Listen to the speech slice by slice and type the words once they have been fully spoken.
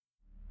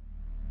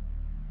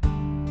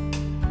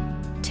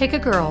Take a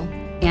girl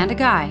and a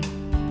guy,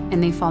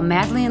 and they fall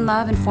madly in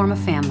love and form a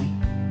family.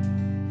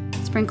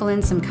 Sprinkle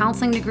in some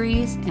counseling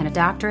degrees and a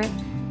doctorate,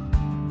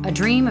 a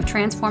dream of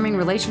transforming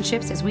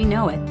relationships as we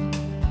know it.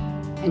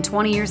 And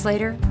 20 years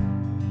later,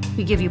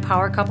 we give you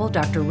power couple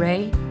Dr.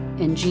 Ray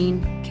and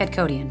Jean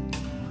Kadkodian.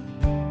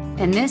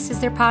 And this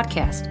is their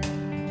podcast,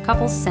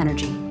 Couples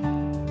Synergy.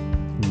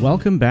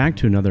 Welcome back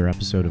to another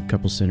episode of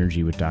Couples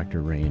Synergy with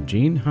Dr. Ray and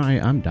Jean. Hi,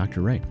 I'm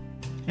Dr. Ray.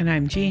 And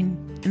I'm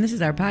Jean, and this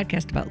is our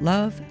podcast about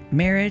love,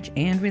 marriage,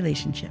 and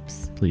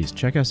relationships. Please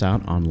check us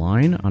out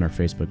online on our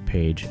Facebook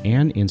page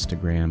and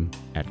Instagram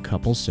at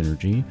Couples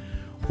Synergy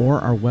or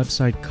our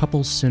website,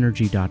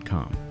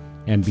 couplesynergy.com.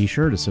 And be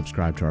sure to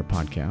subscribe to our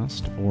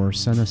podcast or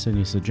send us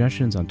any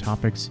suggestions on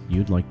topics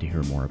you'd like to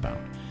hear more about.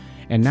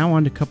 And now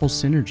on to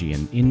Couples Synergy,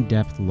 an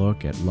in-depth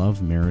look at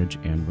love, marriage,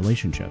 and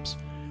relationships,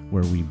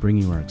 where we bring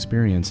you our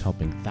experience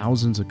helping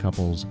thousands of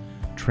couples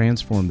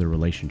transform their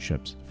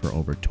relationships for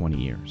over 20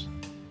 years.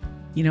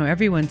 You know,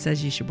 everyone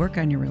says you should work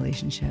on your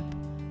relationship,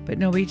 but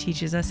nobody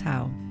teaches us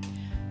how.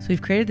 So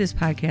we've created this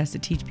podcast to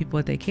teach people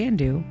what they can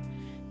do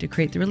to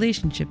create the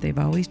relationship they've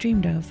always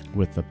dreamed of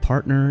with the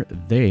partner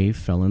they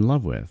fell in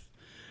love with.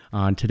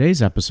 On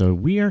today's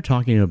episode, we are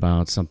talking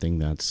about something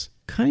that's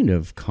kind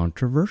of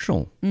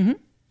controversial. Mm-hmm.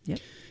 Yep.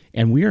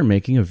 And we are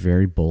making a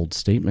very bold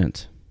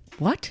statement.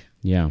 What?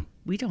 Yeah.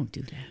 We don't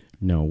do that.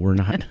 No, we're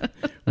not.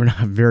 We're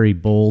not very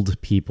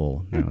bold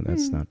people. No,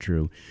 that's not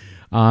true.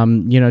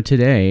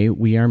 Today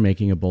we are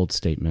making a bold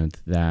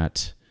statement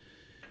that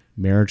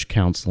marriage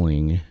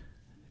counseling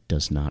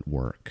does not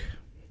work.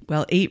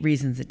 Well, 8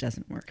 reasons it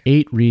doesn't work.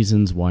 8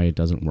 reasons why it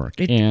doesn't work.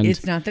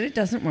 It's not that it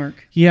doesn't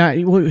work. Yeah,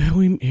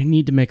 we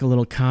need to make a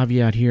little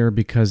caveat here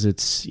because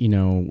it's,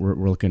 we're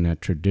looking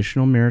at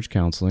traditional marriage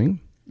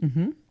counseling,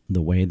 mm-hmm.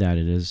 the way that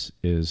it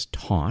is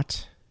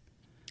taught.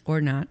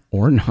 Or not,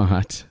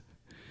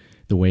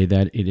 the way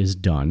that it is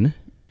done,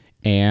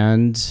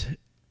 and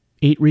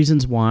 8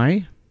 reasons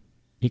why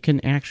it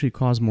can actually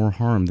cause more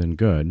harm than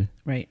good.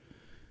 Right.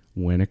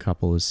 When a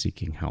couple is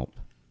seeking help.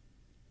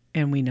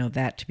 And we know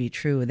that to be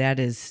true. That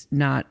is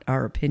not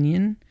our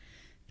opinion.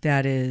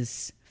 That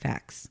is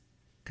facts,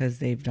 because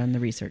they've done the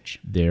research.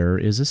 There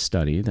is a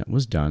study that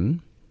was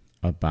done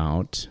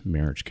about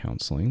marriage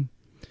counseling,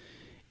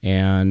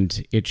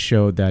 and it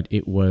showed that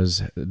it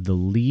was the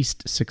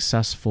least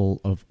successful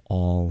of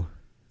all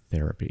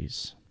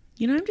therapies.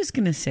 I'm just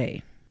going to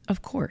say,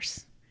 of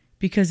course,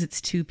 because it's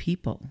 2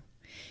 people.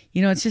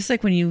 It's just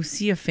like when you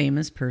see a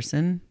famous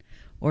person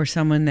or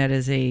someone that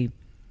is a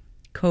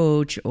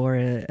coach or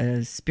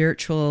a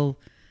spiritual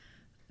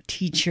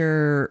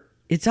teacher,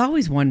 it's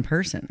always one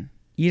person.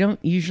 You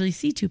don't usually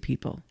see 2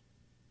 people.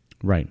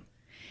 Right.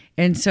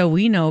 And so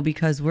we know,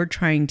 because we're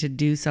trying to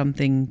do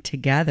something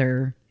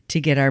together to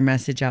get our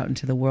message out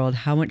into the world,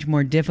 how much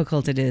more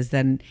difficult it is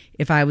than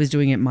if I was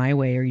doing it my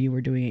way or you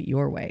were doing it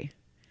your way.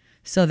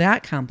 So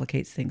that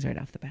complicates things right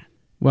off the bat.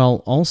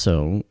 Well,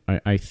 also,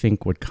 I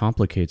think what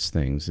complicates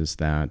things is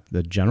that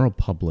the general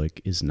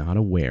public is not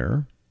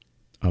aware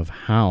of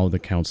how the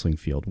counseling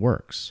field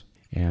works.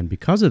 And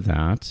because of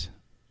that,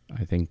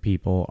 I think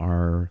people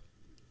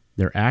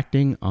they're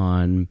acting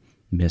on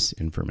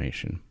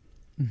misinformation.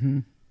 Mm-hmm.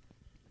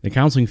 The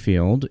counseling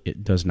field,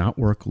 it does not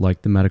work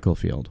like the medical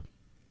field,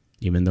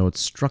 even though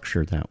it's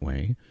structured that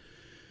way.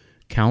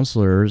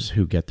 Counselors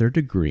who get their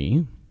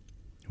degree,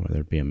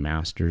 whether it be a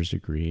master's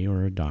degree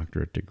or a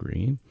doctorate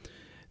degree,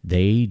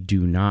 they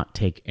do not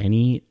take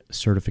any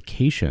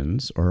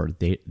certifications, or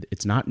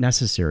it's not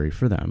necessary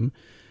for them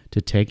to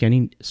take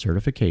any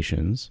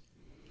certifications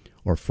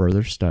or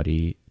further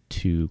study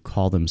to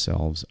call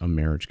themselves a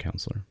marriage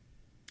counselor.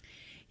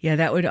 Yeah,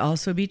 that would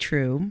also be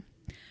true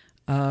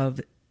of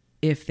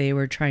if they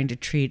were trying to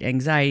treat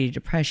anxiety,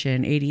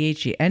 depression,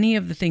 ADHD, any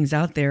of the things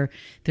out there.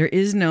 There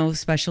is no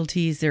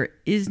specialties, there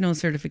is no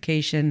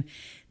certification,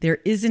 there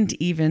isn't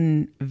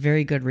even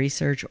very good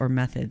research or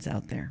methods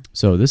out there.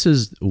 So this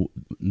is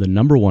the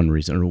number one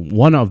reason, or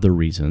one of the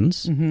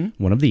reasons, mm-hmm.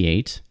 one of the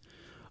 8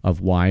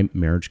 of why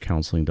marriage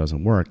counseling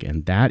doesn't work,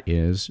 and that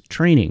is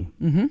training.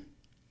 Mm-hmm.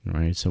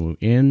 Right? So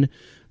in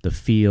the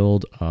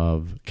field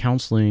of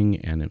counseling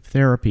and of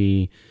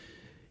therapy,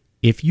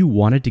 if you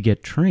wanted to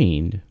get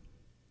trained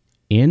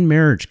in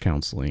marriage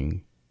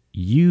counseling,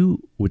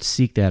 you would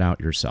seek that out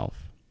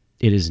yourself.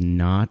 It is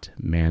not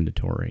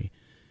mandatory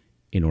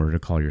in order to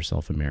call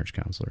yourself a marriage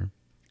counselor.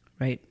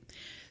 Right.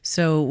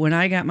 So when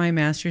I got my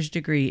master's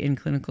degree in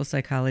clinical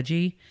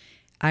psychology,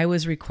 I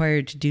was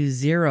required to do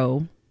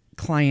 0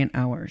 client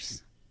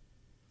hours.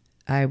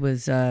 I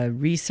was a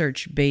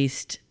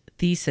research-based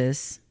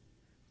thesis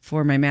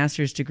for my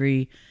master's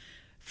degree.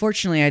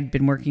 Fortunately, I'd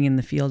been working in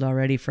the field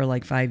already for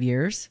like 5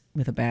 years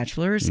with a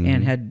bachelor's, mm-hmm.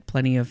 and had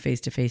plenty of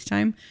face-to-face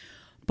time.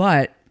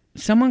 But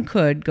someone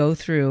could go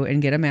through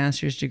and get a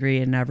master's degree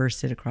and never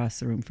sit across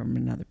the room from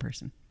another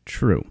person.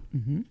 True.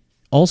 Mm-hmm.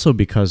 Also,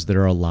 because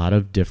there are a lot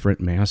of different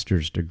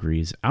master's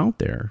degrees out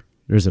there.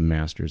 There's a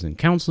master's in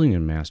counseling,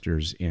 and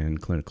master's in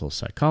clinical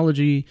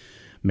psychology,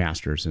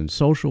 master's in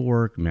social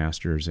work,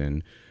 master's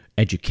in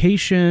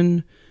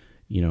education.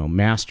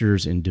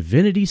 Masters in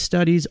Divinity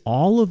Studies,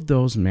 all of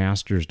those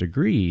master's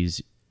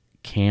degrees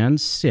can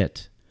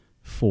sit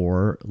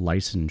for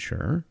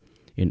licensure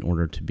in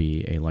order to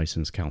be a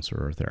licensed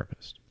counselor or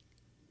therapist.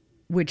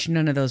 Which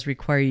none of those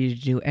require you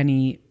to do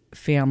any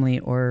family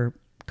or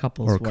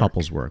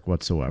couples work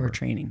whatsoever. Or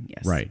training,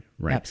 yes. Right.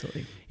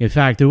 Absolutely. In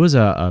fact, there was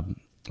a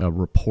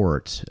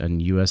report in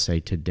USA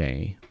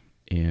Today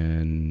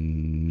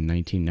in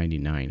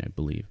 1999, I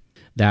believe,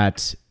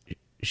 that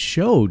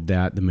showed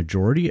that the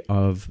majority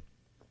of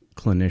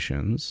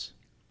clinicians,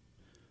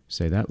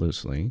 say that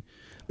loosely,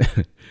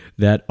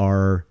 that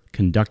are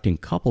conducting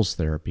couples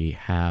therapy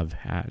have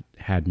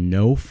had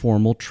no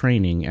formal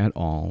training at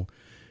all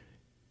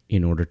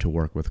in order to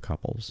work with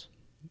couples.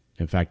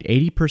 In fact,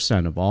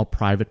 80% of all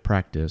private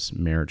practice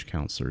marriage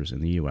counselors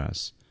in the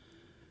U.S.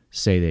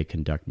 say they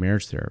conduct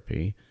marriage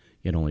therapy,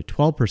 yet only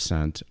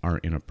 12% are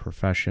in a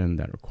profession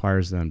that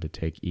requires them to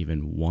take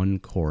even one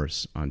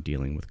course on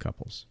dealing with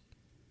couples.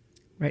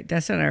 Right.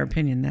 That's not our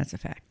opinion. That's a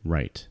fact.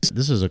 Right.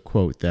 This is a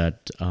quote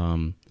that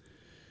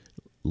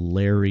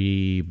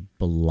Larry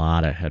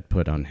Bellotta had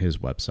put on his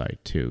website,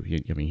 too.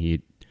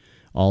 He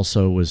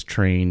also was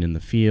trained in the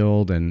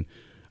field and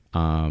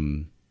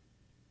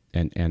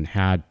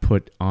had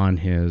put on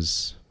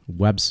his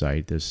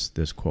website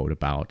this quote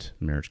about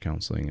marriage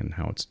counseling and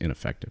how it's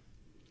ineffective.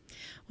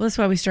 Well, that's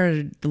why we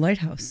started the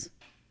Lighthouse.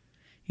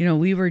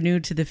 We were new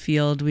to the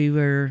field. We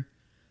were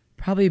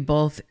probably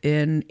both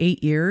in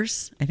 8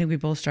 years. I think we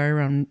both started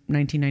around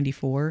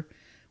 1994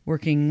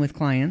 working with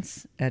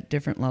clients at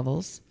different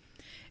levels.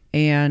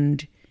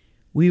 And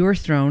we were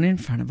thrown in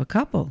front of a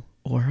couple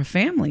or a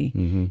family.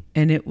 Mm-hmm.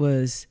 And it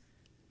was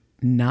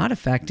not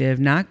effective,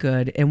 not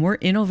good. And we're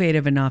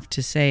innovative enough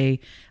to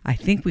say, I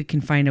think we can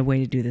find a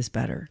way to do this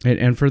better.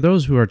 And for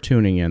those who are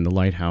tuning in, the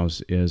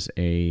Lighthouse is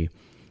a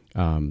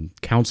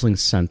counseling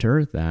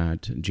center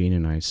that Jean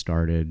and I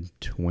started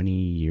 20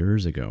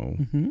 years ago.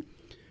 Mm-hmm.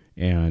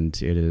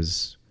 And it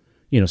is,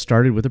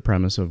 started with the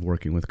premise of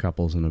working with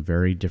couples in a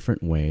very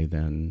different way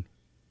than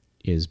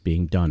is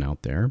being done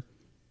out there.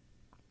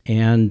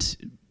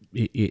 And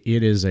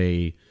it is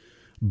a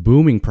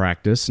booming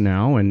practice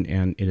now, and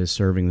it is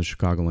serving the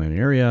Chicagoland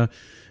area,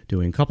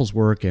 doing couples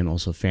work and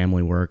also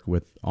family work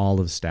with all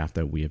of the staff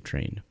that we have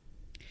trained.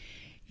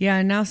 Yeah,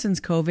 and now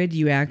since COVID,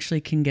 you actually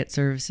can get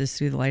services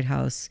through the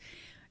Lighthouse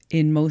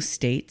in most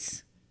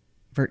states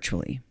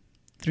virtually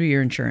through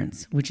your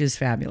insurance, which is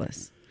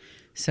fabulous.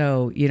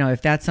 So,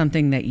 if that's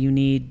something that you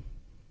need,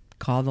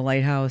 call the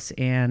Lighthouse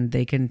and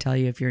they can tell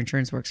you if your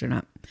insurance works or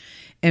not.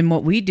 And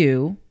what we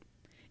do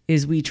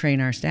is we train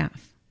our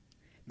staff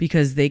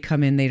because they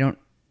come in, they don't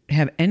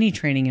have any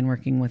training in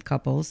working with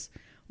couples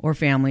or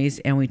families,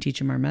 and we teach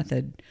them our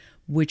method,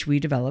 which we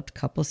developed,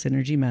 Couple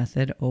Synergy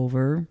Method,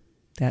 over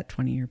that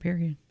 20-year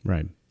period.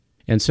 Right.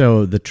 And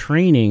so the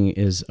training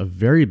is a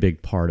very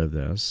big part of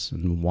this,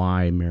 and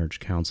why marriage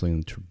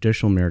counseling,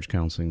 traditional marriage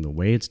counseling, the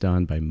way it's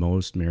done by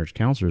most marriage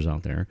counselors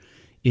out there,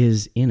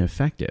 is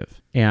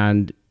ineffective.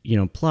 And,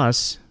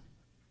 plus,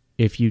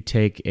 if you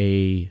take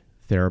a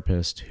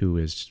therapist who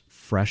is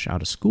fresh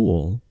out of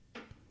school,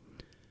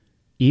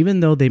 even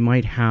though they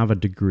might have a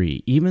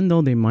degree, even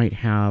though they might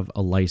have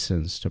a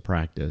license to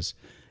practice,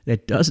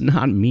 that does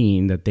not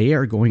mean that they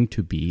are going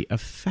to be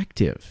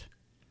effective.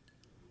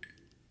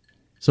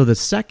 So the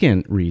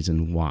second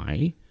reason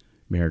why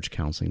marriage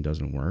counseling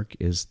doesn't work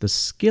is the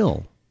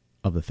skill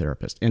of the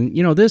therapist. And,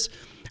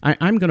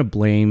 I'm going to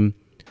blame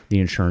the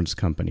insurance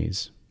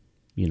companies,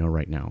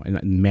 right now,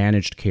 and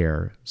managed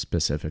care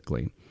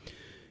specifically,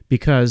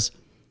 because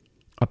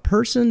a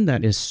person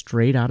that is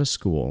straight out of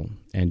school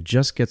and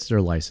just gets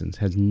their license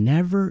has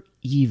never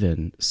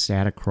even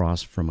sat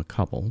across from a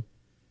couple.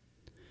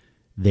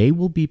 They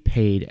will be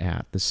paid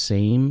at the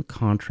same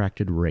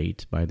contracted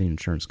rate by the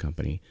insurance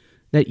company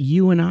that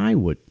you and I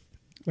would,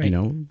 right.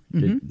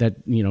 that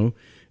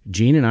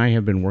Jean and I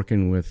have been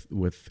working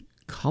with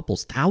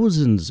couples,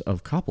 thousands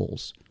of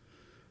couples,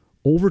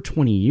 over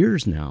 20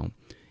 years now,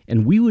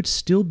 and we would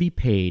still be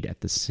paid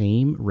at the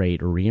same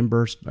rate or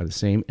reimbursed by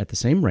at the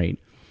same rate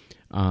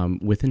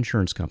with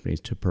insurance companies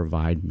to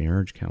provide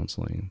marriage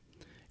counseling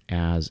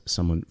as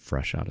someone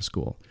fresh out of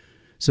school.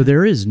 So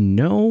there is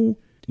no,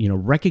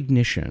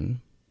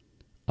 recognition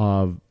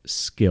of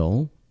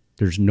skill.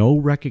 There's no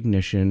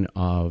recognition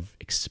of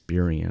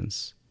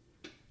experience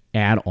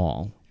at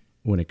all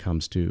when it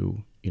comes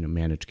to,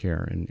 managed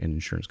care and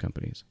insurance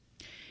companies.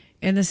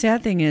 And the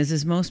sad thing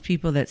is most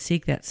people that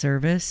seek that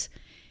service,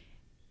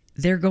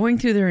 they're going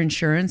through their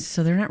insurance,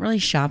 so they're not really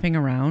shopping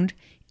around,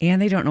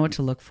 and they don't know what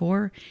to look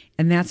for,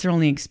 and that's their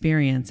only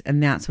experience,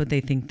 and that's what they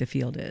think the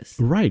field is.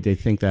 Right. They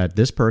think that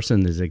this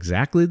person is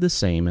exactly the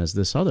same as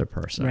this other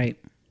person. Right.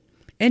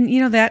 And,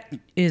 that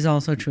is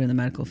also true in the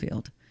medical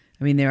field.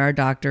 I mean, there are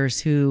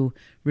doctors who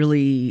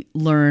really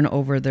learn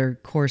over the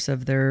course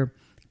of their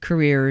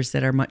careers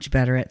that are much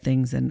better at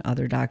things than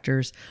other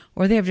doctors,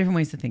 or they have different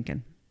ways of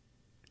thinking.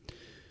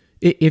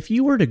 If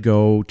you were to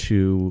go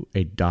to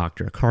a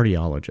doctor, a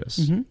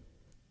cardiologist, mm-hmm.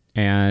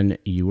 and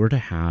you were to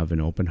have an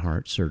open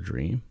heart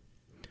surgery,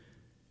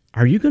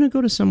 Are you going to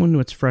go to someone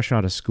that's fresh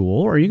out of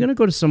school, or are you going to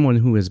go to someone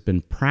who has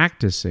been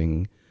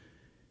practicing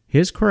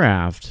his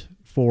craft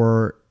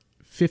for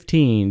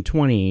 15,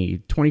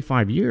 20,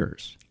 25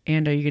 years?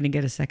 And are you going to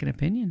get a second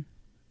opinion?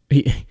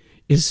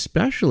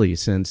 Especially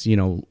since,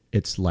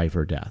 it's life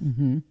or death.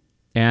 Mm-hmm.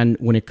 And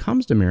when it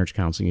comes to marriage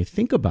counseling, you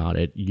think about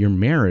it, your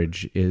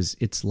marriage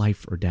it's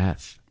life or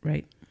death.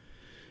 Right.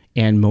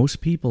 And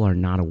most people are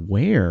not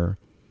aware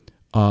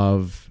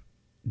of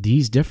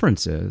these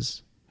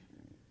differences.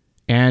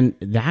 And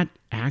that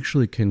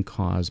actually can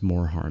cause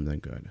more harm than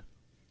good.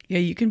 Yeah,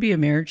 you can be a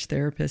marriage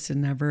therapist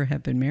and never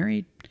have been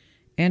married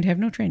and have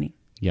no training.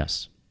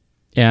 Yes.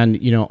 And,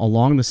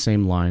 along the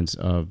same lines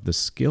of the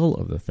skill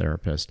of the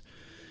therapist,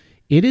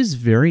 it is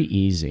very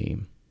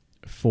easy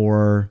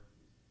for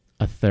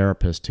a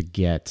therapist to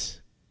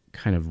get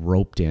kind of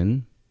roped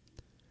in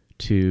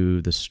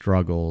to the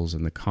struggles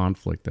and the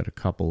conflict that a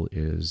couple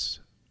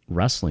is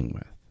wrestling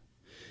with.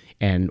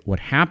 And what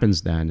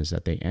happens then is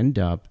that they end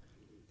up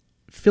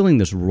filling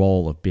this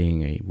role of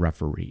being a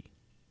referee.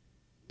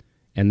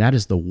 And that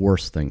is the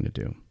worst thing to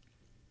do.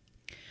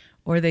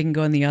 Or they can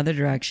go in the other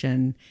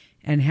direction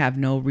and have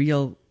no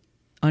real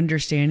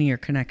understanding or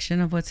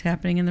connection of what's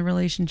happening in the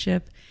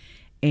relationship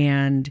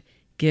and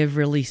give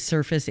really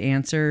surface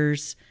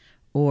answers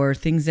or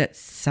things that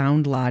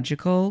sound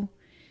logical,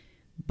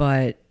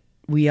 but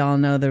we all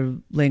know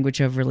the language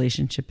of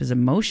relationship is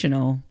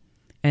emotional.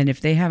 And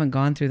if they haven't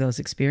gone through those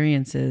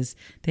experiences,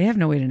 they have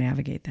no way to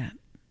navigate that.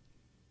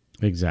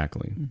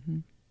 Exactly. Mm-hmm.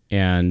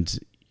 And,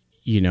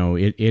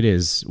 it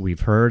is,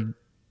 we've heard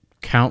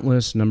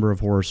countless number of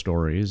horror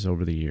stories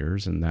over the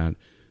years, and that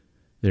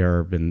there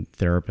have been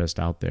therapists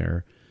out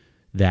there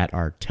that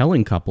are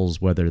telling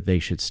couples whether they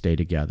should stay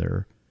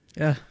together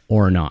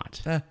or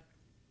not.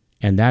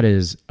 And that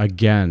is,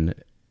 again,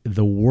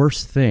 the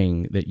worst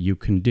thing that you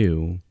can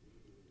do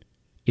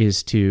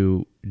is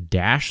to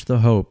dash the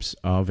hopes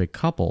of a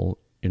couple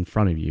in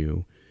front of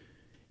you,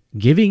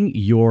 giving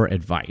your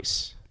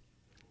advice,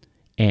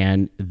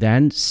 and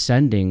then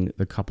sending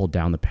the couple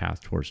down the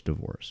path towards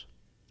divorce.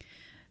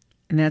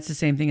 And that's the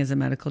same thing as a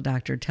medical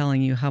doctor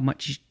telling you how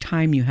much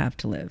time you have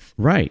to live.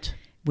 Right.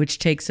 Which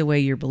takes away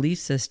your belief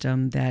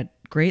system that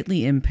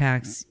greatly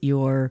impacts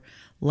your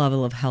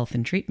level of health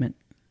and treatment.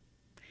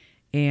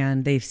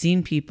 And they've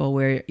seen people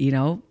where,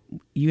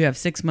 you have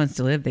 6 months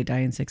to live, they die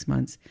in 6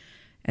 months.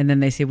 And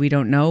then they say, we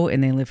don't know,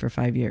 and they live for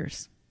 5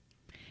 years.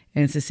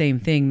 And it's the same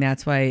thing.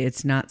 That's why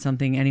it's not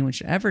something anyone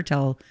should ever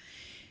tell.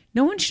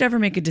 No one should ever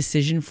make a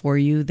decision for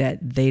you that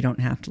they don't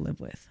have to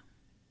live with.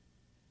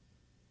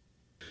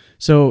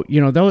 So,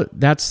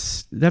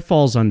 that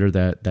falls under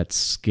that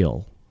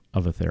skill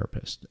of a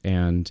therapist.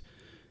 And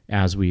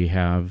as we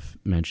have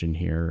mentioned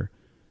here,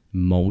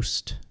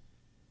 most,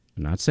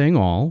 I'm not saying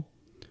all,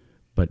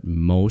 but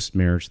most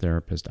marriage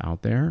therapists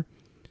out there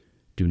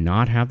do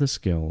not have the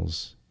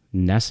skills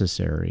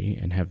necessary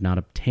and have not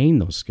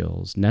obtained those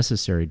skills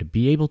necessary to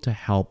be able to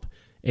help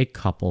a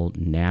couple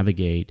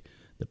navigate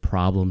the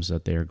problems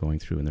that they are going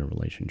through in their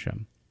relationship.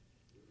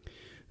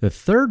 The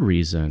third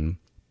reason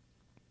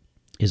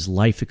is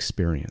life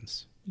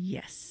experience.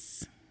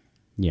 Yes.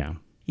 Yeah.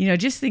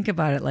 Just think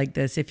about it like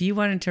this. If you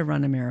wanted to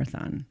run a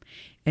marathon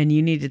and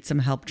you needed some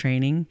help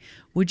training,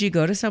 would you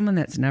go to someone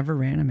that's never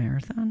ran a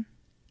marathon?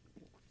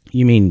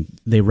 You mean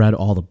they read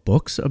all the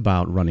books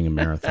about running a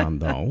marathon,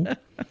 though,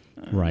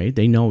 right?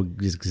 They know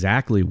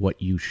exactly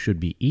what you should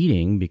be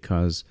eating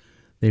because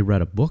they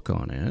read a book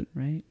on it.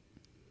 Right.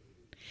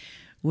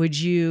 Would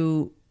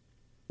you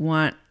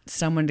want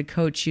someone to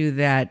coach you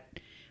that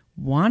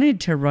wanted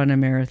to run a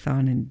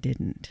marathon and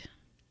didn't,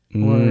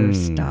 or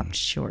stopped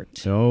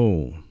short?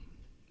 Oh,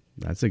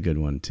 that's a good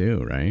one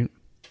too, right?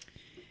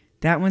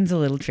 That one's a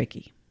little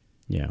tricky.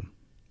 Yeah.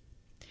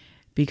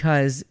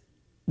 Because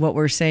what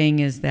we're saying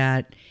is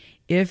that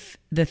if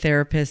the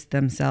therapists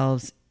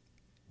themselves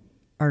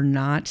are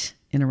not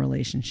in a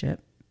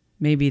relationship,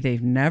 maybe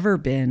they've never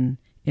been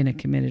in a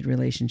committed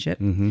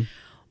relationship,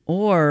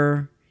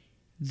 or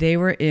they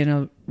were in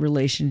a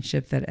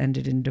relationship that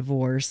ended in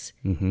divorce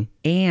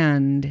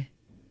and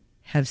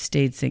have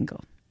stayed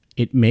single.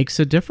 It makes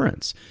a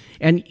difference.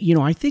 And,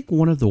 I think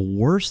one of the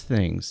worst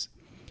things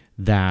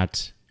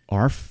that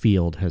our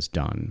field has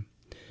done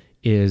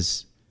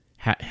is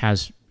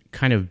has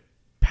kind of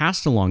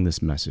passed along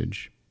this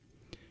message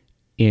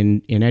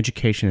in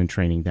education and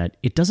training that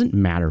it doesn't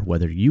matter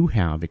whether you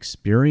have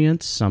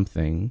experienced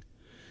something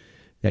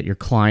that your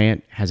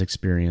client has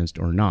experienced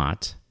or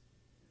not,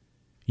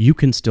 you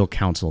can still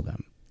counsel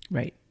them.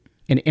 Right.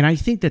 And I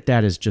think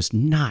that is just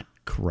not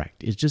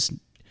correct. It's just,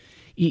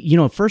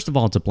 first of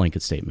all, it's a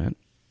blanket statement.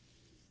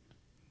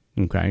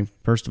 Okay.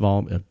 First of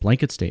all, a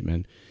blanket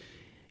statement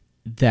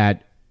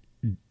that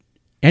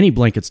any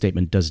blanket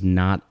statement doesn't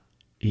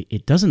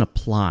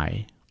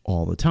apply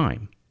all the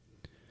time.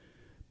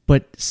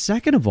 But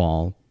second of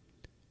all,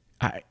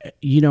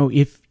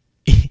 if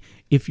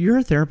you're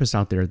a therapist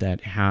out there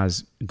that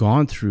has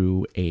gone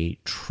through a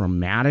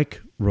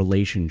traumatic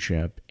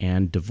relationship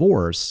and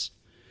divorce,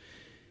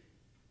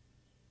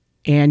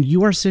 and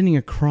you are sitting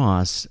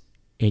across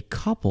a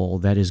couple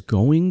that is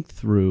going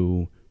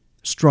through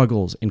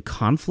struggles and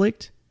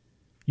conflict,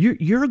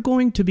 you're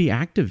going to be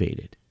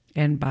activated.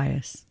 And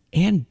biased.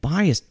 And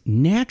biased.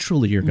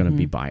 Naturally, you're going to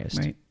be biased.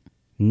 Right.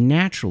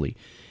 Naturally.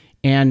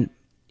 And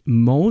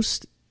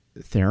most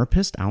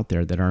therapists out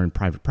there that are in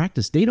private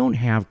practice, they don't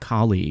have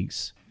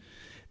colleagues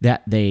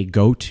that they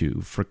go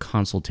to for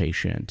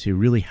consultation to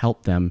really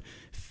help them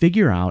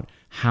figure out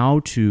how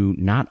to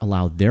not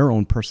allow their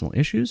own personal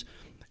issues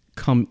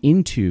come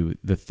into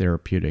the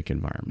therapeutic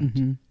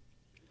environment.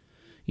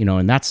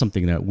 And that's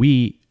something that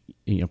we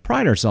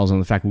pride ourselves on,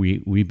 the fact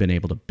that we've been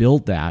able to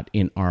build that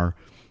in our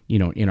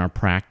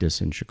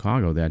practice in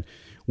Chicago, that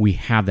we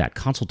have that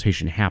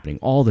consultation happening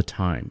all the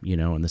time,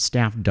 and the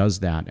staff does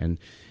that, and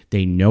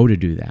they know to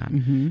do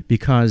that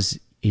because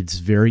it's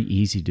very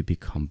easy to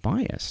become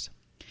biased.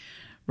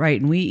 Right.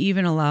 And we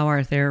even allow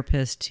our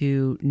therapists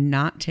to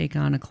not take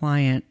on a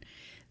client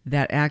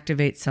that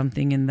activates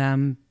something in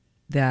them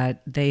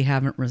that they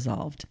haven't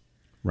resolved.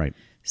 Right.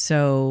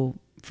 So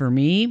for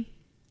me,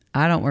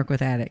 I don't work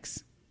with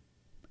addicts.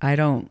 I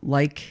don't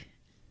like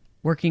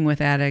working with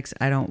addicts.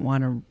 I don't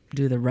want to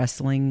do the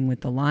wrestling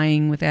with the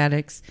lying with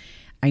addicts.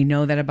 I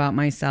know that about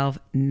myself,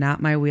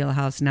 not my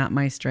wheelhouse, not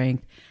my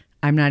strength.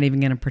 I'm not even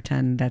going to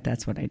pretend that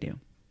that's what I do.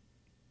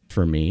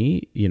 For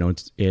me,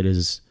 it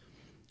is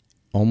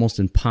almost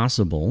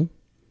impossible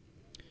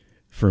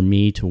for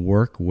me to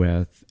work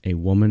with a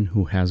woman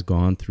who has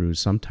gone through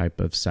some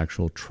type of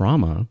sexual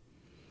trauma,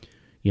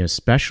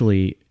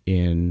 especially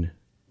in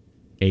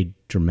a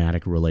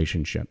dramatic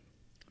relationship.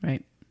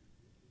 Right.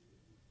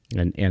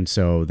 And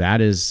so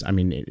that is,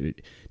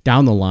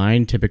 down the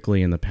line,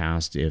 typically in the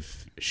past,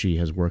 if she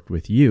has worked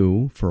with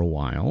you for a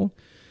while,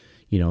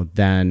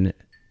 then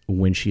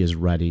when she is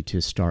ready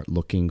to start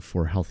looking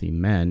for healthy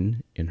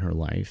men in her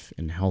life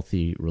and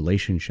healthy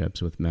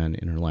relationships with men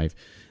in her life,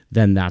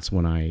 then that's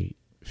when I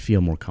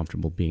feel more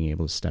comfortable being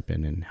able to step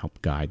in and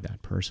help guide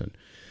that person.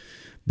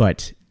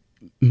 But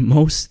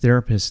most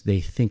therapists, they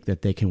think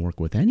that they can work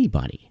with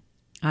anybody.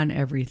 On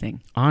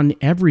everything. On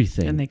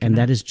everything. And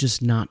that is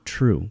just not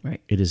true.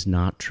 Right. It is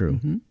not true.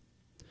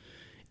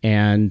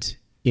 And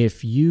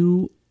if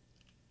you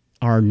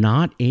are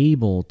not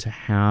able to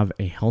have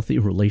a healthy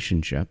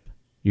relationship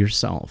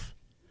yourself,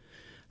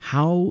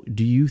 how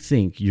do you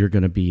think you're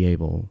going to be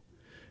able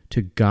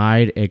to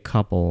guide a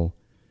couple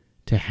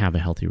to have a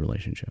healthy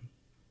relationship?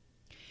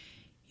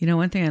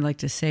 One thing I'd like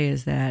to say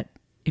is that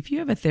if you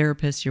have a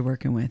therapist you're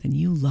working with and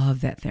you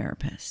love that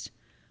therapist,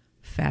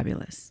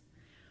 fabulous.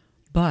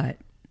 But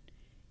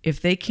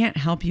if they can't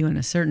help you in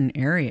a certain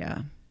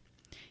area,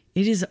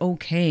 it is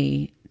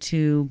okay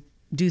to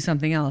do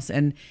something else.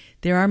 And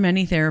there are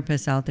many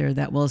therapists out there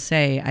that will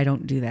say, I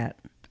don't do that.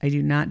 I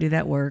do not do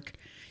that work.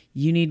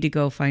 You need to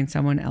go find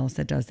someone else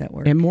that does that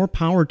work. And more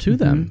power to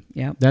them.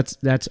 Yep.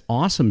 That's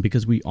awesome,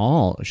 because we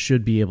all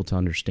should be able to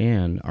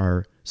understand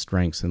our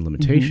strengths and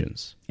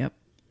limitations. Yep.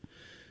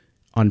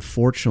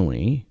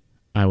 Unfortunately,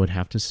 I would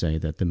have to say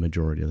that the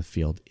majority of the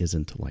field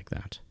isn't like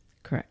that.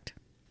 Correct.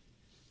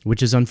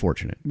 Which is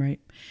unfortunate. Right.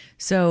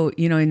 So,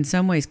 in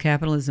some ways,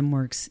 capitalism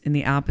works in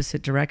the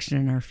opposite direction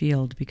in our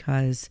field,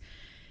 because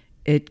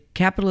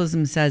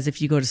capitalism says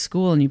if you go to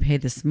school and you pay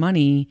this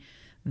money,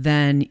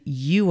 then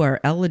you are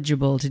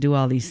eligible to do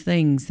all these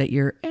things that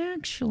you're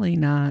actually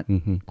not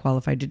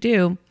qualified to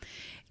do.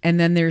 And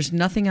then there's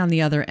nothing on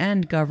the other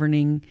end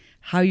governing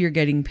how you're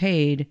getting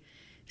paid.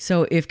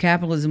 So if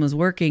capitalism was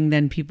working,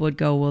 then people would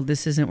go, well,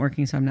 this isn't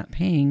working, so I'm not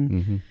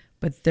paying.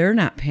 But they're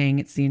not paying.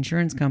 It's the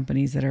insurance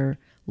companies that are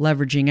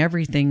leveraging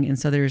everything. And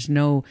so there's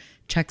no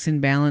checks and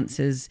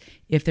balances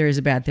if there is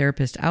a bad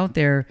therapist out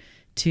there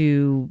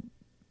to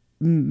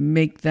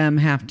make them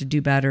have to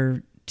do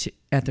better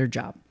at their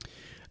job.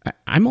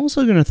 I'm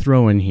also going to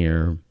throw in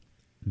here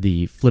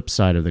the flip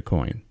side of the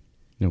coin,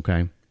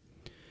 okay?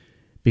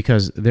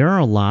 Because there are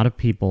a lot of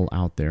people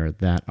out there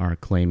that are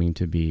claiming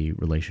to be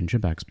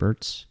relationship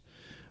experts.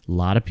 A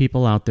lot of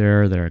people out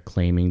there that are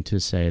claiming to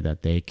say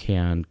that they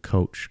can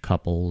coach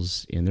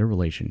couples in their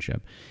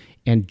relationship.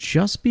 And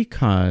just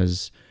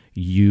because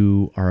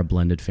you are a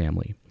blended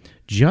family,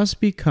 just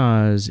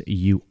because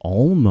you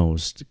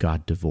almost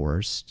got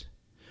divorced,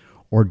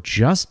 or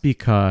just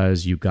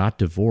because you got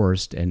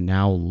divorced and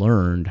now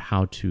learned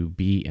how to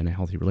be in a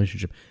healthy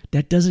relationship,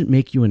 that doesn't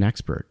make you an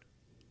expert.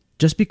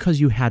 Just because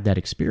you had that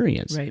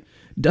experience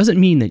doesn't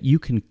mean that you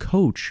can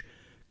coach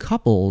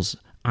couples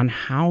on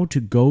how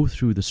to go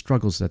through the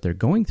struggles that they're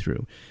going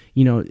through.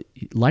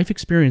 Life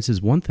experience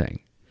is one thing.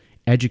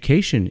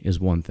 Education is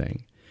one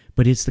thing.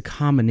 But it's the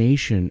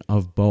combination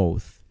of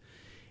both,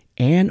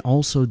 and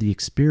also the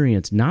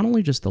experience, not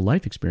only just the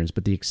life experience,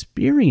 but the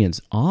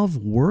experience of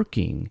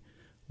working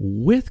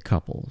with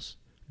couples,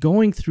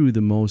 going through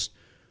the most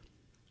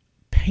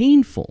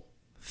painful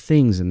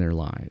things in their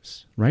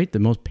lives, right? The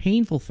most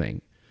painful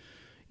thing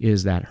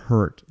is that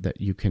hurt that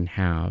you can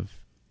have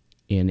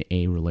in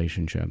a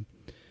relationship.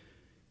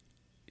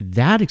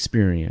 That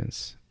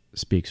experience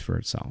speaks for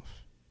itself.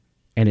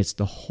 And it's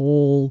the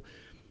whole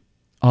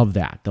of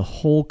that, the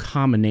whole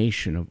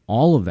combination of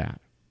all of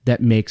that,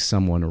 that makes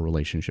someone a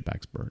relationship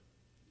expert.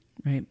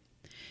 Right.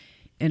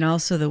 And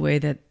also the way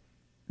that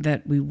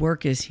we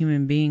work as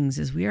human beings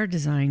is we are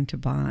designed to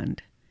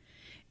bond.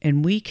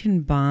 And we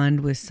can bond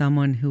with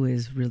someone who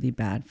is really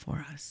bad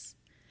for us.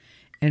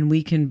 And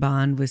we can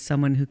bond with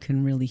someone who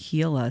can really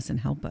heal us and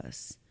help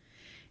us.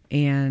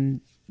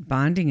 And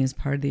bonding is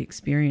part of the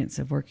experience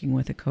of working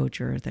with a coach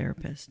or a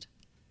therapist.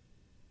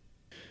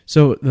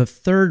 So the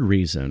third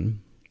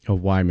reason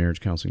of why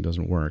marriage counseling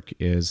doesn't work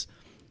is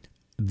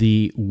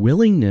the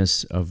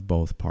willingness of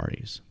both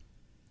parties.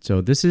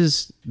 So this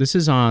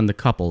is on the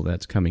couple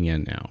that's coming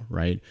in now,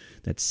 right?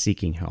 That's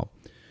seeking help.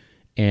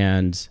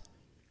 And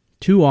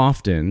too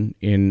often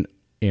in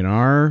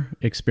our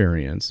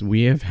experience,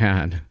 we have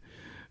had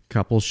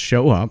couples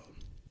show up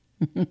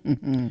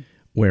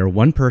where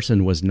one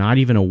person was not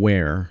even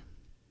aware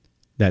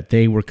that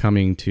they were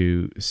coming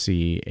to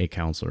see a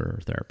counselor or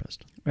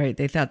therapist. Right.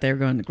 They thought they were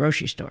going to the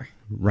grocery store.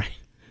 Right.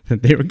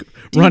 They were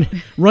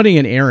running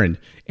an errand,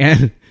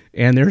 and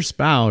their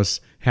spouse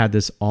had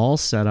this all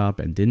set up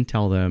and didn't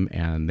tell them,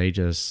 and they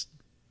just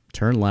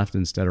turned left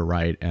instead of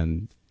right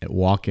and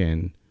walk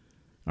in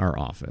our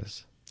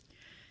office.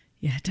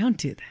 Yeah, don't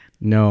do that.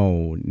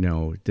 No,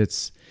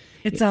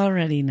 It's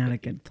already not a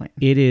good plan.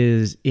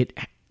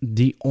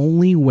 The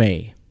only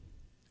way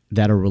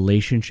that a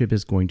relationship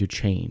is going to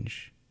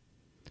change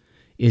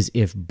is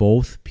if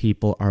both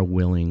people are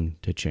willing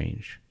to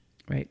change.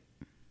 Right.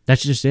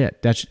 That's just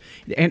it.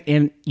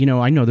 And you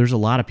know, I know there's a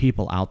lot of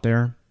people out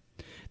there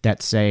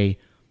that say,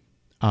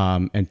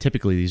 and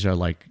typically these are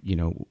like, you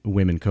know,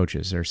 women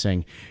coaches. They're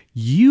saying,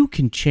 you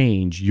can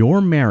change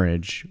your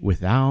marriage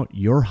without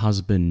your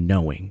husband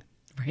knowing.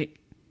 Right.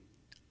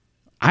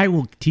 I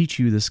will teach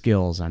you the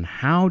skills on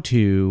how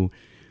to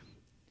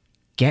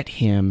get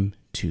him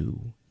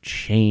to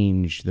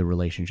change the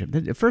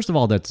relationship. First of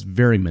all, that's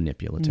very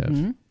manipulative.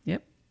 Mm-hmm.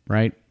 Yep.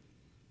 Right?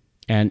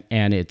 And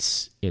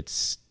it's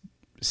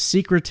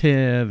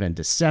secretive and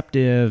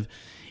deceptive,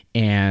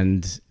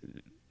 and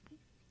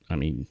I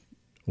mean,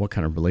 what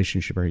kind of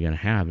relationship are you going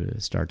to have if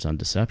it starts on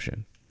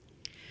deception?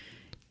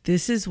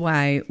 This is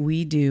why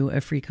we do a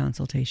free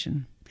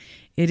consultation.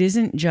 It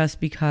isn't just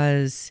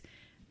because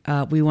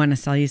we want to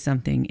sell you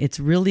something. It's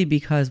really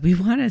because we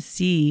want to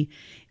see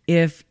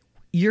if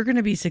you're going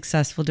to be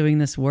successful doing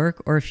this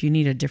work or if you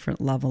need a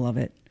different level of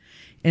it.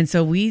 And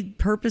so we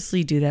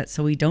purposely do that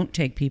so we don't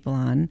take people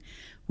on.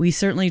 We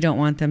certainly don't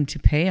want them to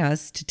pay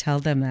us to tell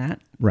them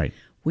that. Right.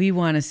 We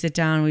want to sit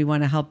down. We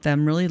want to help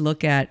them really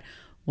look at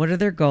what are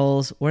their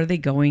goals? What are they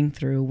going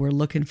through? We're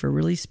looking for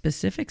really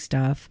specific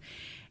stuff.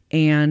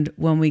 And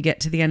when we get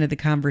to the end of the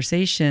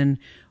conversation,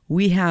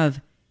 we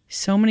have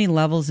so many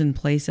levels in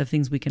place of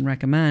things we can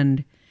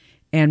recommend,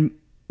 and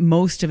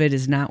most of it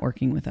is not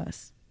working with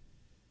us.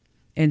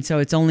 And so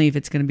it's only if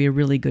it's going to be a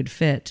really good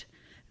fit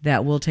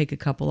that we'll take a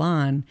couple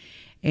on.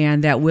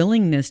 And that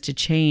willingness to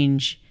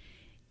change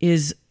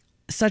is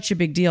such a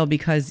big deal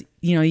because,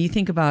 you know, you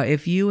think about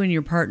if you and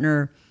your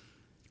partner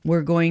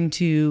were going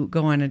to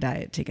go on a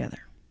diet together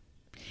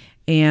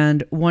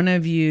and one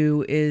of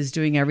you is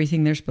doing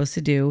everything they're supposed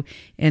to do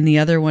and the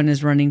other one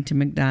is running to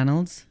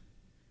McDonald's,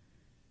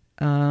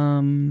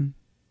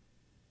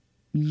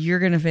 you're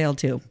going to fail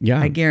too. Yeah.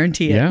 I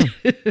guarantee it.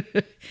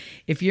 Yeah.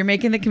 If you're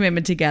making the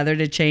commitment together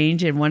to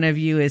change and one of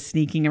you is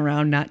sneaking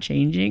around not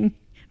changing,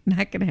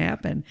 not going to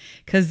happen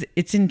because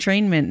it's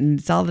entrainment and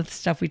it's all the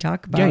stuff we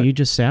talk about. Yeah, you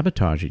just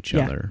sabotage each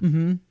other.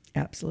 Mm-hmm.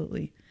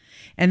 Absolutely.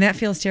 And that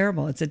feels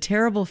terrible. It's a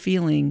terrible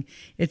feeling.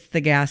 It's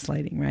the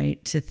gaslighting,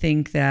 right? To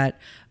think that,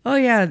 oh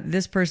yeah,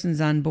 this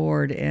person's on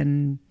board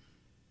and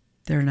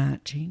they're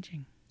not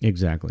changing.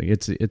 Exactly.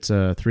 It's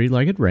a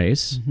three-legged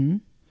race. Mm-hmm.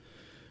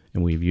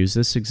 And we've used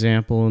this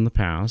example in the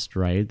past,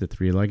 right? The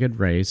three-legged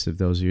race, if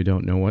those of you who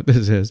don't know what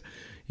this is,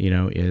 you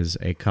know, is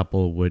a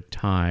couple would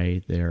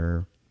tie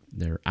their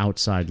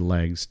outside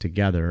legs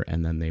together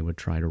and then they would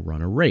try to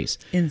run a race.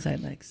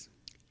 Inside legs.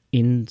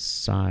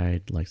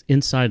 Inside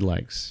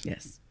legs.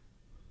 Yes.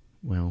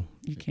 Well,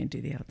 you can't do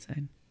the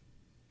outside.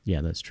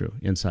 Yeah, that's true.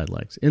 Inside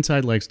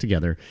legs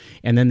together.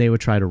 And then they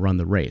would try to run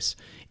the race.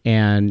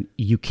 And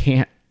you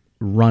can't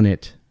run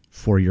it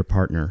for your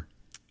partner.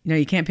 No,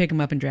 you can't pick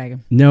them up and drag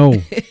them.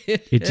 No,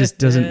 it just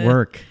doesn't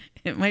work.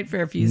 It might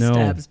for a few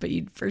steps, but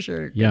you'd for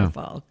sure gonna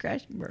fall,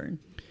 crash and burn.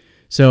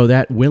 So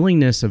that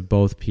willingness of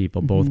both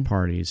people, both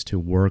parties to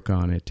work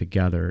on it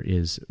together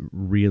is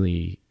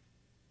really,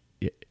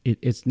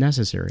 it's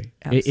necessary.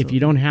 Absolutely. If you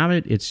don't have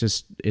it, it's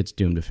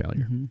doomed to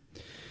failure. Mm-hmm.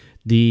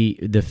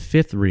 The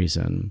fifth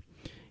reason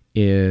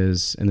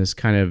is, and this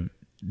kind of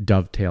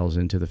dovetails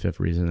into the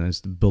fifth reason,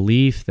 is the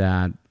belief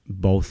that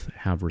both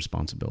have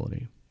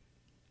responsibility.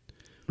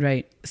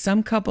 Right.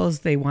 Some couples,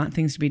 they want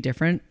things to be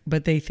different,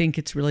 but they think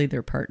it's really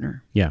their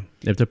partner. Yeah.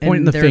 If they're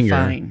pointing the finger,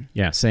 fine.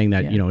 Saying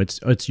that, you know,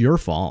 it's your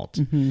fault.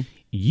 Mm-hmm.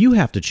 You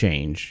have to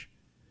change,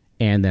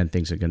 and then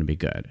things are going to be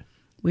good.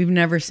 We've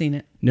never seen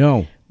it.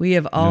 No. We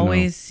have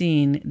always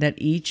seen that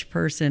each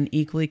person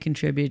equally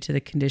contributed to the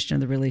condition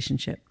of the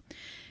relationship.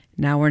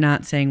 Now, we're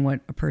not saying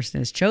what a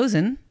person has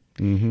chosen.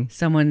 Mm-hmm.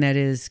 Someone that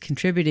is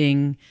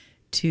contributing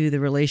to the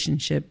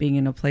relationship being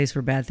in a place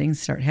where bad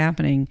things start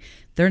happening,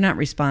 they're not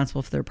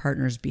responsible for their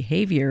partner's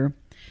behavior,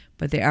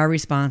 but they are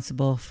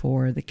responsible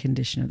for the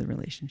condition of the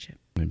relationship.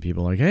 And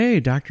people are like, hey,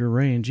 Dr.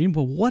 Ray and Jean,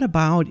 but what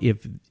about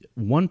if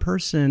one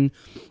person,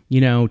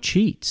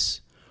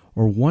 cheats,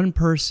 or one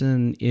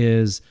person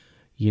is,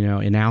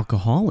 an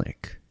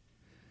alcoholic?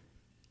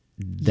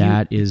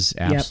 That is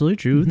absolutely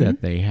true,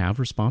 that they have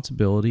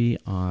responsibility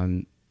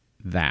on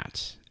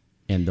that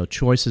and the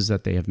choices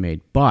that they have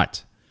made.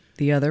 But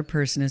the other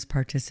person is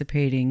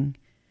participating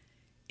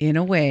in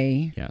a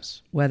way,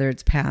 yes, whether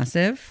it's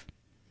passive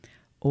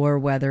or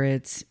whether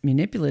it's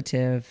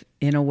manipulative,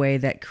 in a way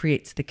that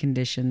creates the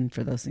condition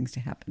for those things to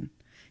happen,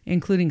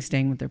 including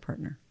staying with their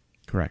partner.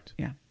 Correct.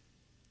 Yeah.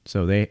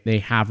 So they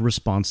have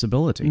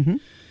responsibility.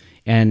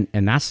 And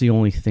that's the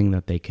only thing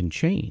that they can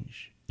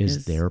change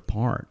is their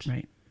part.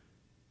 Right.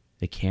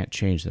 They can't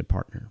change their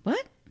partner.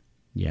 What?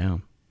 Yeah.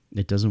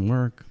 It doesn't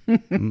work.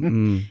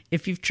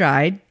 If you've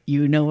tried,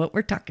 you know what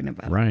we're talking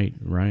about.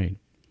 Right.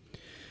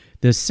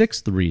 The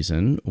sixth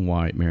reason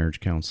why marriage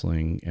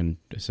counseling, and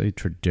I say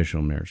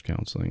traditional marriage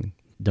counseling,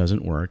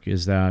 doesn't work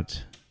is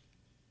that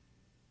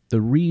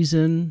the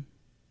reason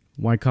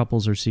why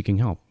couples are seeking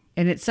help.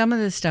 And it's some of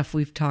the stuff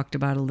we've talked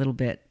about a little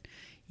bit.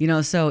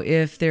 So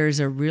if there's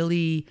a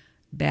really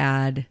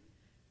bad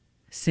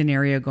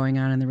scenario going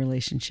on in the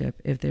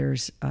relationship, if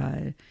there's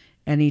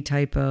any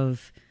type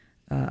of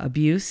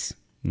abuse,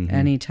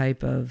 any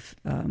type of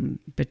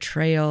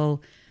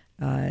betrayal,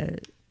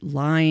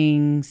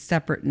 lying,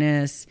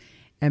 separateness,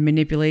 and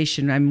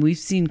manipulation. I mean, we've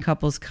seen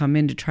couples come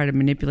in to try to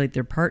manipulate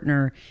their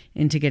partner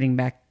into getting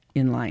back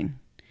in line.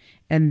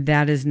 And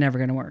that is never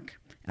going to work.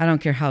 I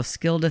don't care how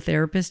skilled a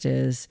therapist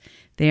is,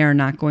 they are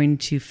not going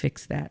to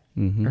fix that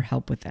or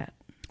help with that.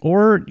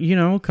 Or,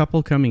 a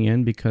couple coming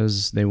in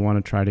because they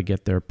want to try to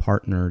get their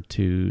partner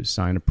to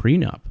sign a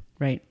prenup.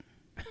 Right.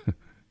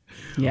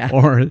 Yeah.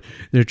 Or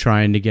they're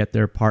trying to get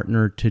their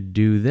partner to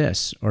do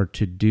this or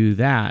to do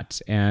that.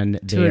 And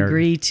to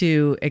agree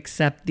to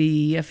accept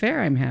the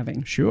affair I'm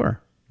having.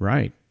 Sure.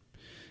 Right.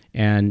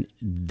 And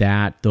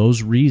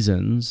those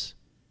reasons,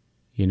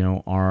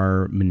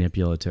 are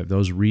manipulative.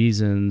 Those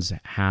reasons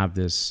have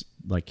this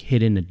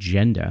hidden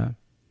agenda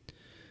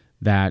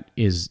that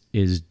is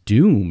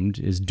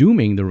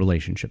dooming the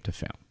relationship to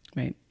fail.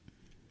 Right.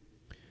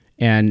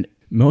 And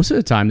most of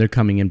the time they're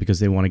coming in because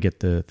they want to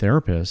get the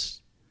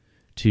therapist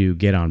to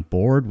get on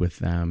board with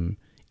them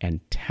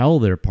and tell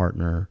their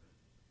partner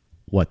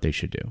what they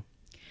should do.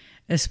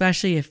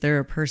 Especially if they're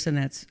a person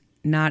that's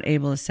not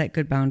able to set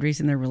good boundaries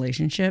in their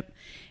relationship.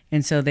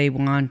 And so they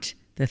want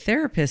the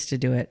therapist to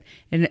do it.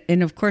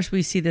 And of course,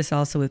 we see this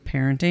also with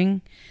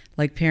parenting,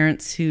 like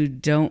parents who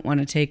don't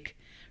want to take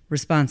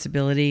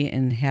responsibility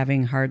and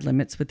having hard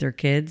limits with their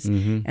kids,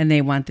 and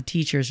they want the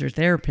teachers or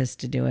therapists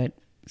to do it,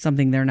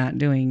 something they're not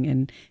doing,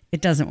 and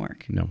it doesn't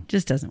work. No.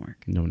 Just doesn't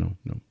work. No.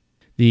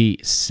 The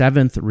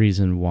seventh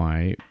reason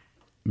why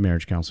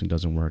marriage counseling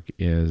doesn't work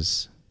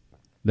is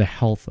the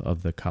health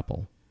of the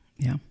couple.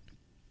 Yeah.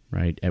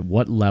 Right? At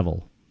what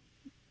level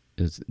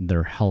is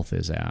their health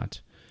is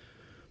at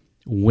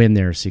when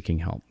they're seeking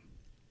help.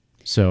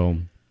 So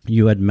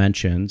you had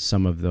mentioned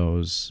some of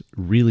those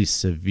really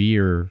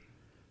severe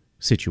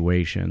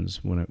situations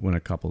when a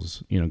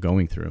couple's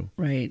going through.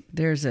 Right.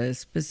 There's a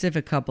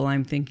specific couple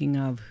I'm thinking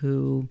of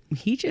who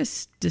he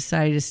just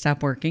decided to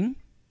stop working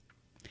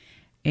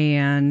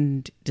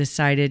and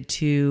decided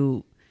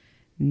to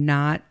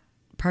not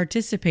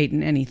participate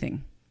in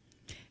anything.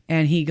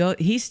 And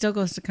he still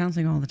goes to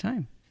counseling all the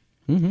time.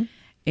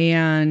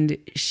 And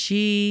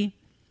she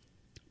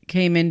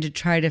came in to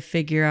try to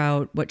figure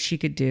out what she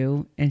could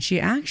do, and she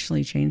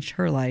actually changed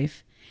her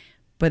life.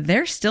 But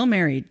they're still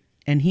married,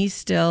 and he's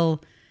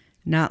still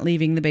not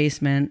leaving the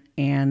basement,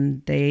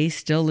 and they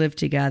still live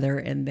together,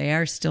 and they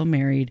are still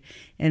married.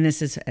 And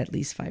this is at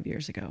least 5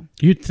 years ago.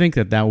 You'd think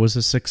that was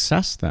a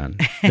success then.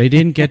 They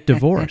didn't get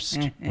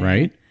divorced,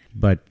 right?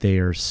 But they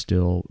are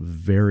still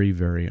very,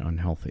 very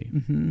unhealthy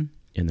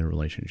in their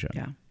relationship.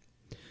 Yeah.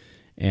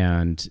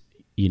 And,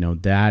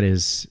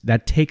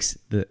 that takes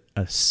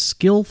a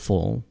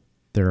skillful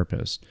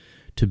therapist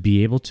to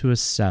be able to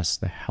assess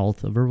the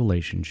health of a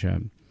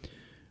relationship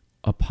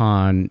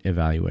upon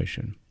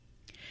evaluation.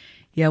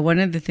 Yeah, one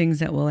of the things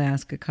that we'll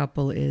ask a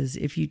couple is,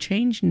 if you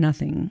change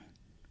nothing,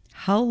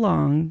 how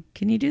long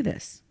can you do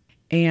this?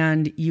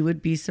 And you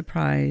would be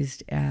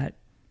surprised at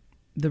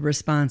the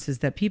responses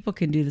that people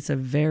can do this a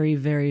very,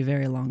 very,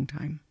 very long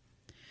time.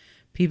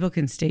 People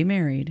can stay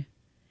married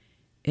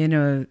in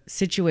a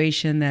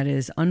situation that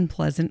is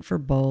unpleasant for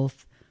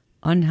both,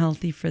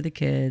 unhealthy for the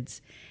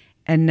kids,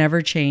 and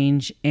never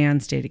change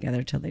and stay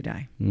together till they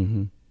die.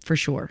 For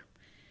sure.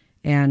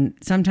 And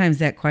sometimes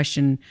that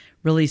question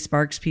really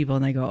sparks people,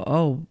 and they go,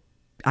 oh,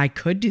 I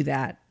could do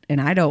that, and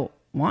I don't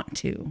want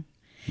to.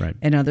 Right.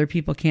 And other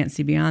people can't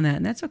see beyond that,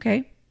 and that's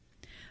okay.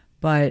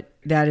 But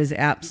that is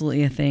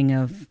absolutely a thing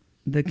of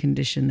the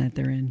condition that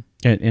they're in.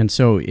 And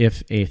so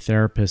if a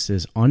therapist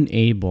is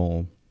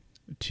unable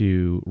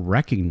to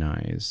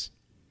recognize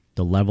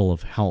the level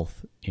of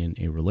health in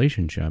a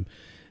relationship,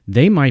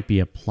 they might be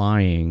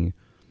applying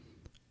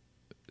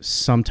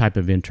some type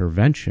of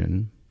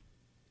intervention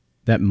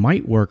that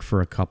might work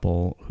for a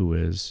couple who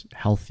is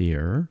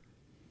healthier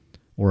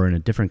or in a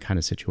different kind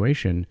of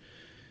situation,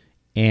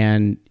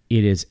 and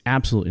it is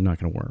absolutely not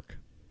going to work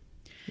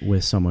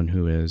with someone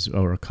who is,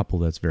 or a couple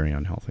that's very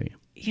unhealthy.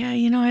 Yeah,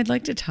 I'd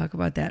like to talk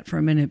about that for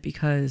a minute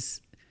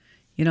because,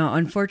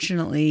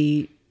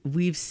 unfortunately,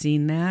 we've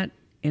seen that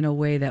in a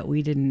way that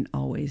we didn't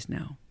always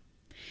know.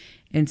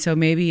 And so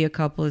maybe a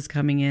couple is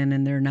coming in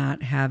and they're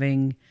not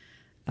having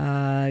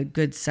a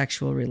good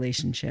sexual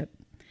relationship.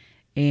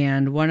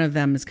 And one of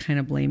them is kind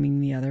of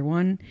blaming the other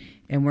one.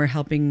 And we're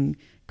helping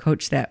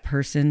coach that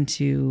person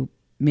to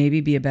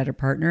maybe be a better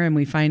partner. And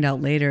we find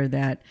out later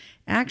that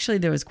actually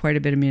there was quite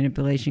a bit of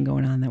manipulation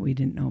going on that we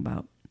didn't know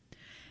about.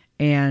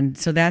 And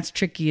so that's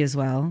tricky as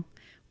well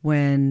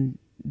when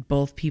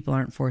both people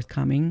aren't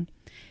forthcoming.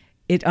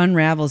 It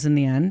unravels in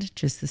the end,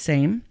 just the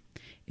same.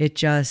 It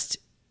just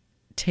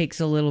takes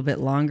a little bit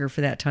longer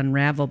for that to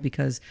unravel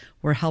because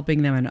we're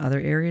helping them in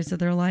other areas of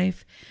their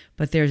life.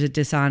 But there's a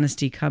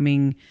dishonesty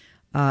coming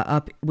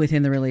up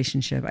within the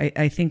relationship.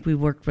 I think we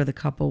worked with a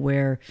couple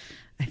where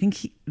I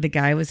think the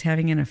guy was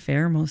having an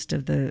affair most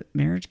of the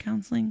marriage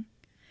counseling,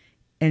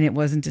 and it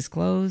wasn't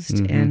disclosed.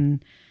 Mm-hmm.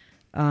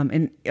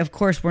 And of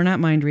course, we're not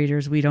mind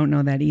readers. We don't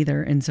know that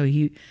either. And so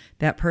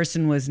that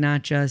person was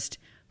not just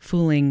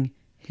fooling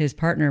his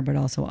partner, but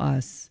also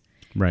us.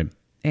 Right.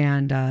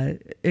 And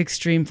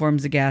extreme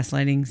forms of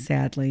gaslighting,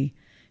 sadly.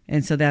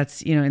 And so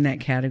that's, in that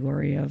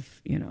category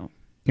of,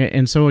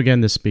 And so again,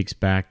 this speaks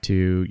back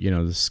to,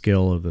 the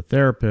skill of the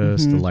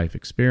therapist, the life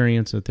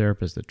experience of the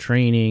therapist, the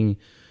training,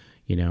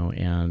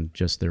 and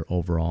just their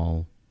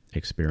overall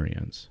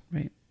experience.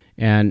 Right.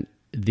 And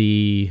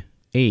the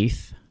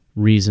eighth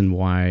reason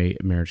why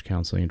marriage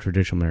counseling and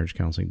traditional marriage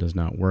counseling does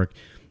not work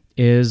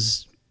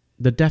is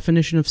the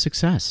definition of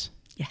success.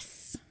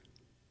 Yes.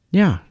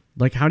 Yeah.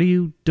 Like, how do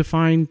you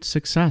define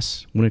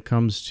success when it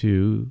comes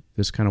to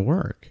this kind of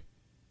work?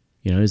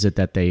 Is it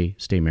that they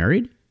stay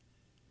married?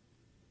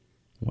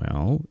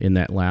 Well, in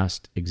that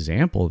last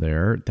example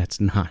there,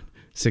 that's not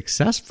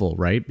successful,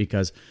 right?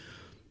 Because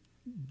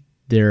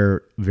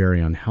they're very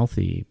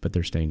unhealthy, but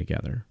they're staying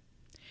together.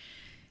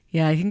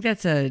 Yeah, I think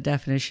that's a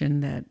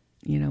definition that,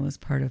 was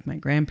part of my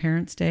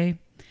grandparents' day,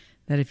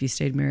 that if you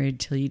stayed married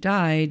till you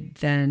died,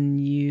 then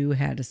you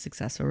had a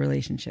successful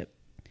relationship.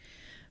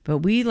 But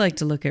we like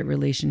to look at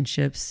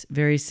relationships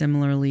very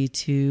similarly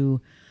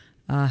to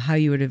how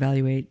you would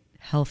evaluate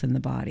health in the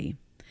body.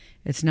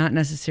 It's not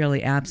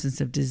necessarily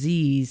absence of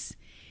disease.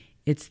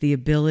 It's the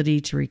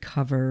ability to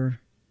recover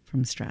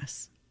from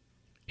stress.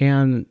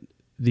 And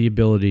the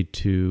ability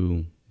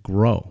to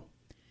grow.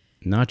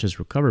 Not just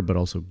recover, but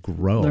also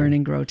grow. Learn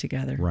and grow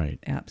together. Right.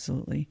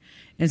 Absolutely.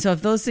 And so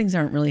if those things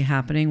aren't really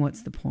happening,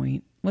 what's the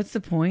point? What's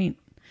the point?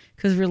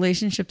 Because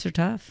relationships are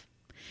tough.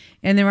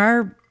 And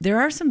there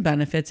are some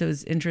benefits. It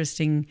was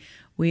interesting.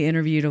 We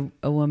interviewed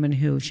a woman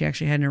who, she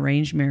actually had an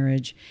arranged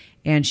marriage,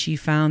 and she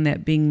found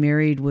that being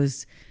married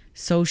was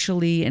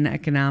socially and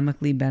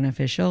economically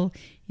beneficial,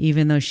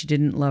 even though she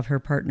didn't love her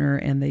partner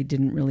and they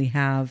didn't really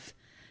have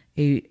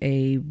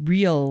a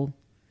real,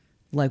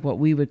 like what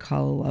we would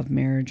call a love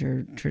marriage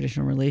or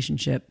traditional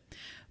relationship.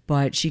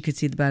 But she could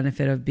see the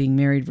benefit of being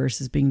married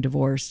versus being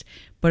divorced.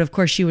 But of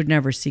course, she would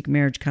never seek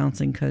marriage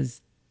counseling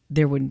because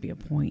there wouldn't be a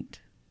point.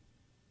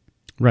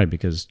 Right,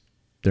 because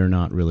they're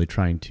not really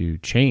trying to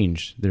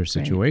change their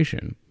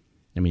situation.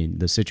 Right. I mean,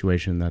 the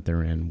situation that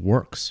they're in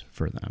works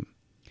for them.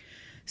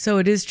 So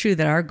it is true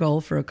that our goal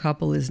for a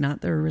couple is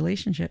not their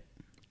relationship.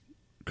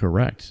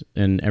 Correct.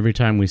 And every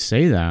time we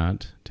say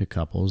that to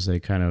couples, they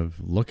kind of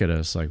look at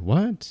us like,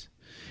 what?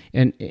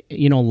 And,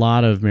 a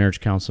lot of marriage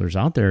counselors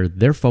out there,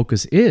 their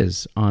focus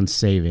is on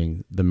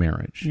saving the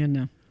marriage. Yeah,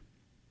 no.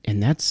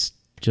 And that's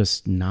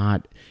just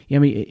not,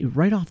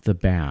 right off the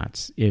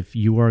bat, if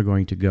you are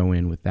going to go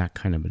in with that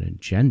kind of an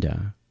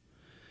agenda,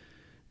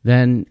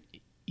 then,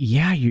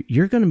 yeah,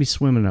 you're going to be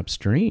swimming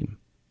upstream.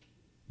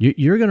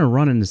 You're going to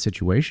run into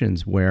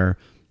situations where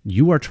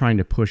you are trying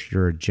to push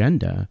your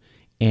agenda,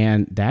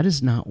 and that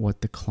is not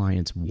what the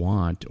clients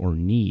want or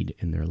need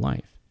in their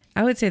life.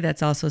 I would say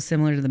that's also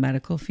similar to the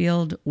medical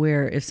field,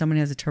 where if someone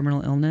has a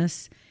terminal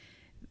illness,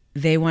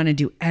 they want to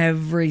do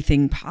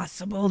everything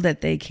possible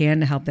that they can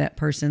to help that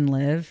person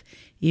live,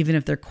 even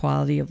if their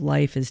quality of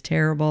life is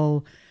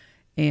terrible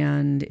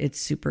and it's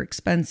super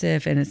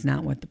expensive and it's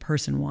not what the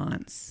person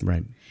wants.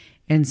 Right.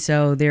 And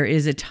so there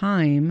is a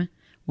time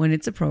when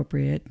it's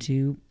appropriate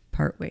to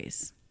part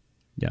ways.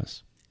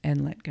 Yes.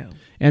 And let go.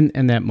 And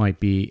that might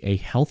be a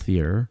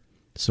healthier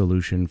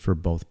solution for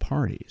both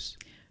parties.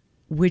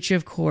 Which,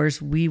 of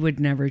course, we would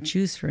never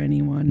choose for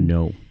anyone.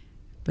 No.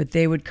 But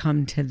they would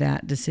come to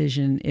that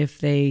decision if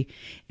they...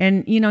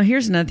 And,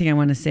 here's another thing I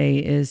want to say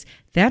is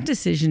that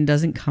decision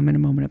doesn't come in a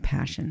moment of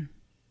passion.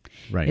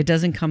 Right. It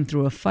doesn't come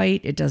through a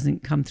fight. It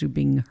doesn't come through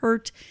being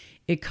hurt.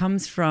 It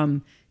comes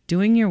from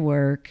doing your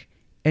work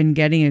and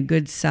getting a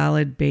good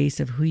solid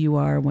base of who you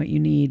are and what you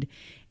need.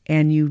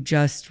 And you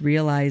just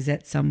realize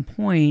at some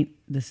point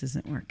this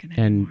isn't working and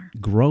anymore.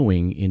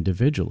 growing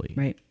individually.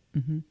 Right.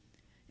 Mm-hmm.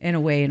 And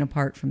away and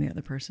apart from the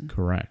other person.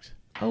 Correct.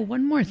 Oh,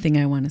 one more thing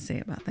I want to say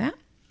about that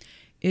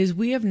is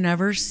we have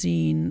never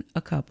seen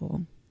a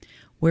couple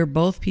where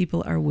both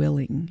people are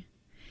willing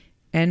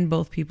and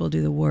both people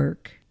do the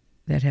work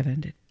that have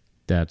ended.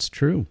 That's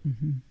true.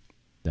 Mm-hmm.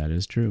 That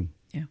is true.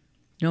 Yeah.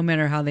 No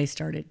matter how they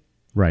started.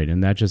 Right.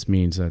 And that just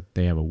means that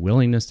they have a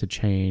willingness to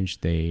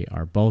change. They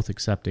are both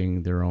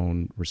accepting their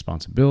own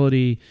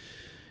responsibility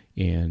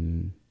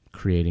in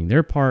creating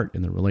their part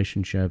in the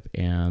relationship,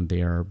 and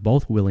they are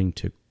both willing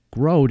to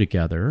grow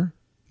together,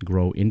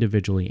 grow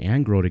individually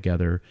and grow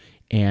together,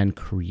 and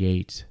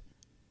create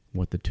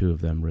what the two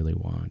of them really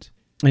want.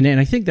 And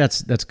I think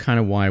that's kind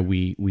of why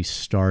we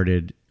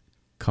started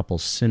Couple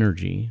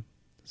Synergy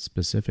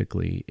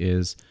specifically,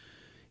 is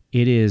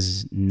it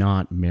is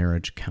not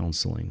marriage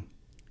counseling.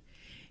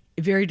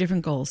 Very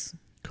different goals.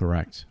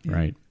 Correct. Yeah.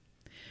 Right.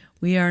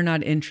 We are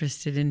not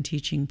interested in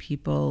teaching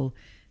people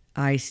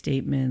I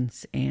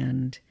statements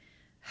and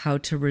how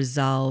to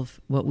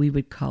resolve what we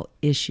would call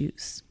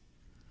issues.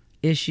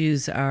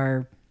 Issues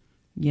are,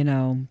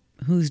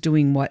 who's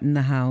doing what in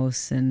the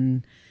house,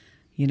 and,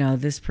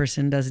 this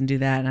person doesn't do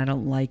that and I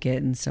don't like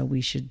it. And so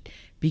we should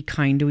be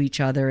kind to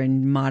each other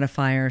and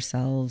modify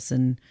ourselves.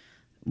 And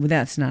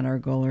that's not our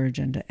goal or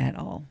agenda at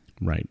all.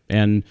 Right.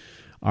 And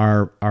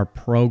our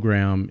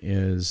program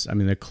is,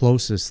 the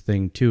closest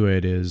thing to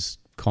it is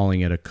calling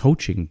it a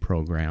coaching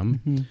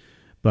program. Mm-hmm.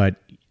 But,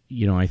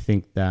 I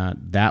think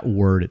that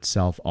word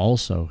itself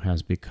also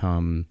has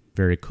become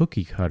very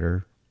cookie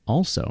cutter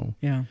also.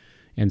 Yeah.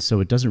 And so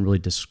it doesn't really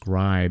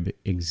describe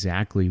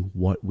exactly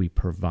what we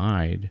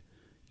provide,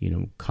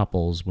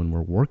 couples when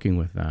we're working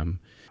with them.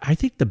 I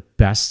think the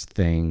best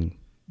thing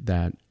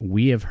that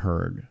we have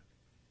heard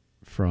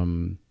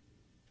from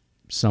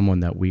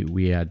someone that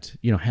we had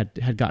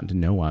gotten to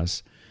know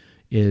us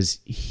is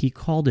he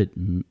called it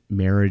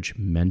marriage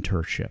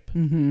mentorship.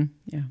 Mm-hmm.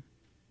 Yeah.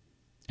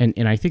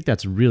 And I think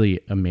that's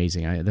really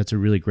amazing. That's a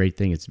really great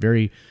thing. It's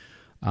very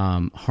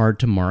hard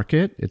to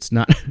market. It's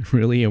not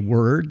really a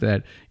word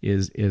that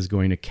is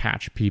going to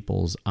catch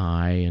people's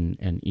eye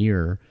and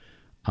ear.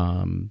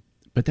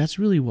 But that's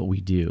really what we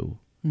do,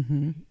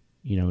 mm-hmm.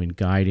 In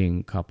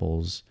guiding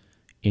couples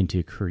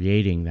into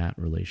creating that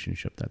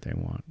relationship that they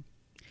want.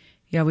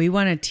 Yeah, we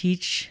want to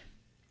teach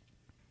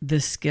the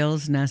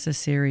skills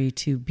necessary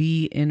to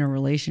be in a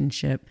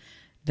relationship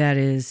that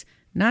is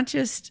not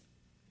just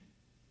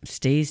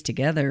stays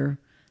together,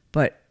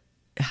 but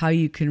how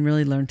you can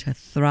really learn to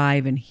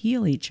thrive and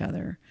heal each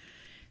other.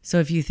 So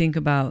if you think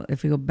about,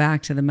 if we go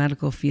back to the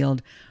medical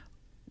field,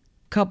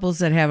 couples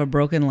that have a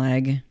broken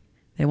leg,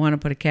 they want to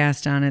put a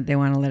cast on it, they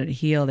want to let it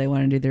heal, they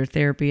want to do their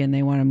therapy, and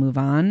they want to move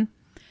on.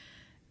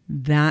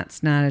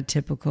 That's not a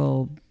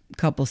typical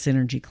Couple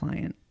Synergy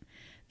client.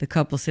 The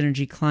Couple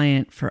Synergy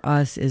client for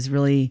us is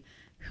really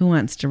who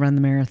wants to run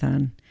the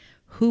marathon,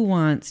 who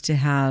wants to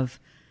have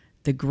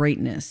the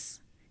greatness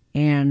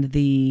and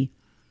the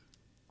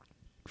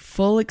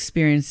full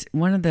experience.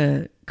 One of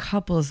the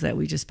couples that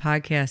we just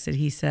podcasted,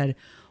 he said,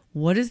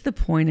 what is the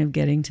point of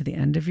getting to the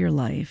end of your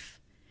life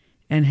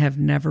and have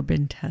never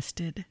been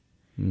tested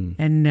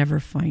and never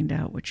find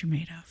out what you're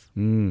made of?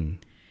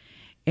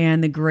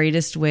 And the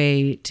greatest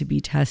way to be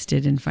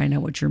tested and find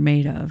out what you're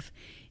made of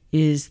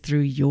is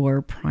through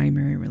your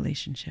primary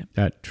relationship.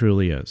 That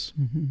truly is.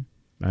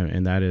 Mm-hmm.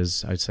 And that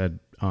is, I said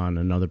on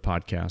another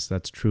podcast,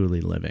 that's truly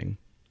living.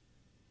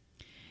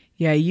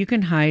 Yeah, you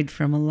can hide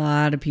from a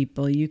lot of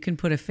people. You can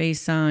put a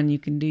face on. You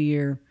can do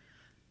your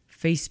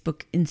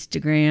Facebook,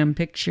 Instagram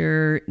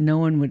picture. No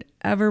one would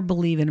ever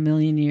believe in a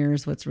million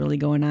years what's really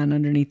going on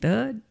underneath the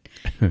hood.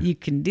 You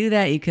can do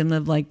that. You can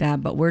live like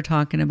that. But we're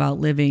talking about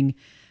living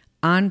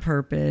on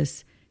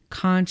purpose,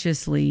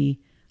 consciously,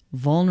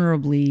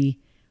 vulnerably,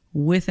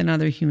 with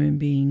another human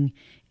being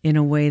in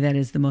a way that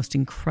is the most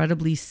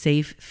incredibly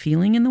safe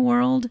feeling in the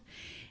world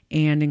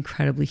and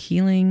incredibly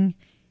healing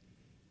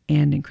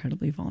and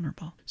incredibly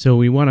vulnerable. So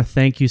we want to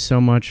thank you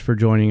so much for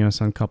joining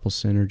us on Couple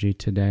Synergy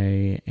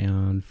today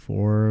and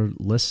for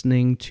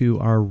listening to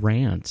our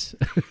rant.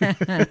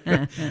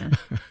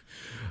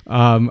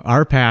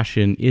 Our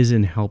passion is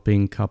in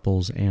helping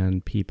couples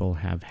and people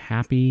have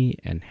happy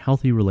and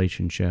healthy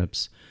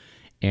relationships.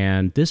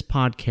 And this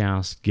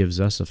podcast gives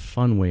us a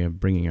fun way of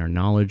bringing our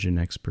knowledge and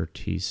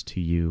expertise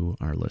to you,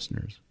 our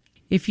listeners.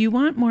 If you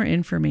want more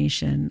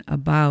information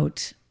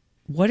about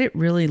what it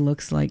really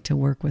looks like to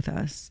work with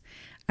us,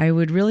 I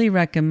would really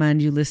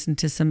recommend you listen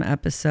to some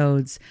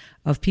episodes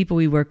of people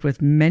we worked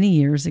with many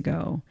years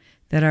ago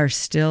that are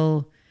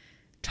still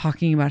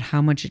talking about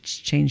how much it's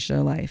changed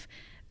their life.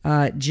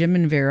 Jim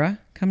and Vera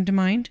come to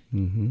mind.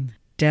 Mm-hmm.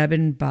 Deb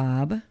and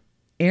Bob.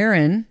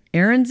 Aaron.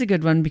 Aaron's a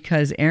good one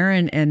because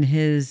Aaron and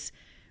his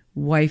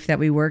wife that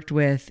we worked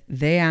with,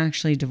 they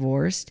actually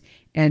divorced,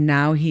 and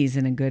now he's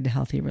in a good,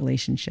 healthy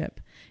relationship.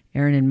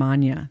 Aaron and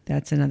Manya.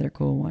 That's another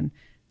cool one.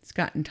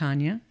 Scott and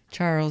Tanya.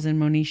 Charles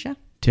and Monisha.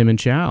 Tim and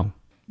Chow.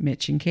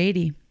 Mitch and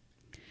Katie.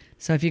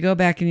 So if you go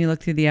back and you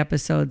look through the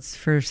episodes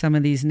for some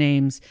of these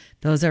names,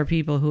 those are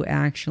people who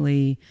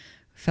actually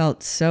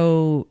felt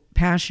so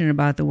passionate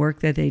about the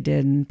work that they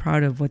did and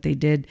proud of what they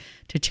did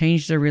to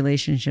change their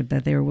relationship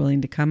that they were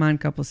willing to come on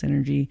Couple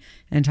Synergy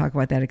and talk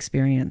about that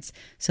experience.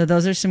 So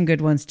those are some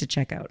good ones to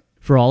check out.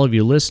 For all of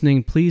you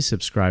listening, please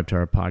subscribe to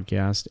our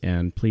podcast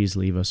and please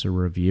leave us a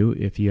review.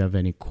 If you have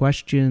any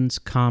questions,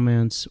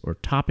 comments, or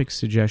topic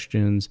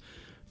suggestions,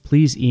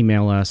 please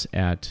email us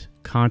at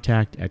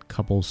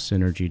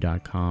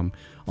contact@couplesynergy.com.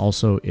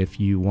 Also, if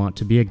you want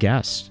to be a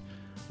guest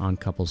on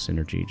Couple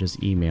Synergy,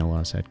 just email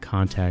us at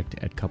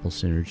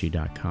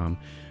contact@couplesynergy.com.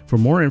 For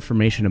more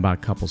information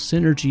about Couple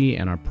Synergy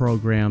and our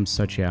programs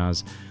such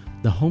as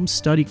the home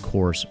study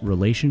course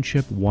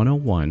Relationship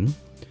 101,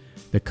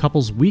 the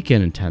Couples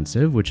Weekend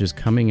Intensive, which is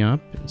coming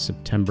up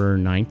September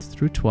 9th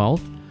through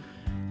 12th,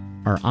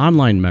 our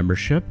online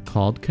membership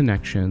called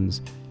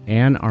Connections,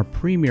 and our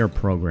premier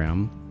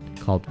program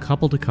called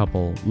Couple to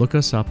Couple, look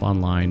us up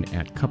online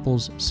at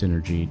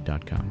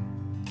couplessynergy.com.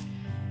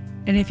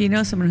 And if you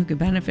know someone who could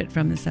benefit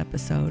from this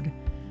episode,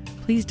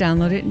 please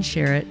download it and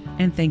share it,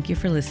 and thank you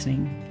for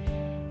listening.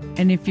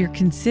 And if you're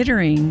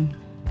considering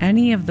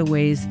any of the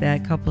ways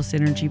that Couple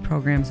Synergy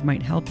programs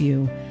might help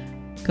you,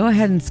 go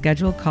ahead and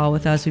schedule a call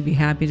with us. We'd be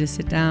happy to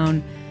sit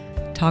down,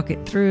 talk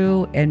it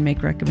through, and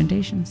make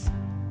recommendations.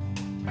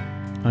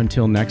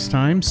 Until next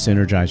time,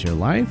 synergize your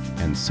life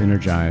and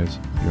synergize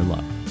your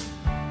love.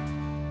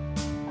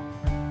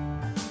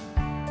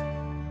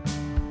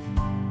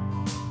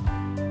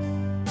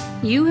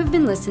 You have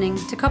been listening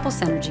to Couple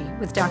Synergy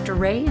with Dr.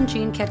 Ray and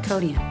Jean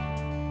Ketkodian.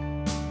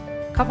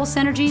 Couple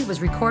Synergy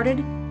was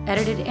recorded,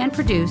 edited, and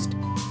produced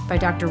by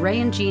Dr. Ray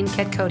and Jean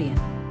Ketkodian.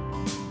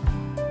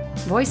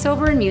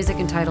 Voiceover and music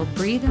entitled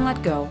Breathe and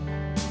Let Go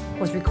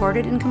was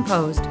recorded and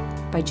composed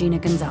by Gina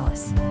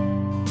Gonzalez.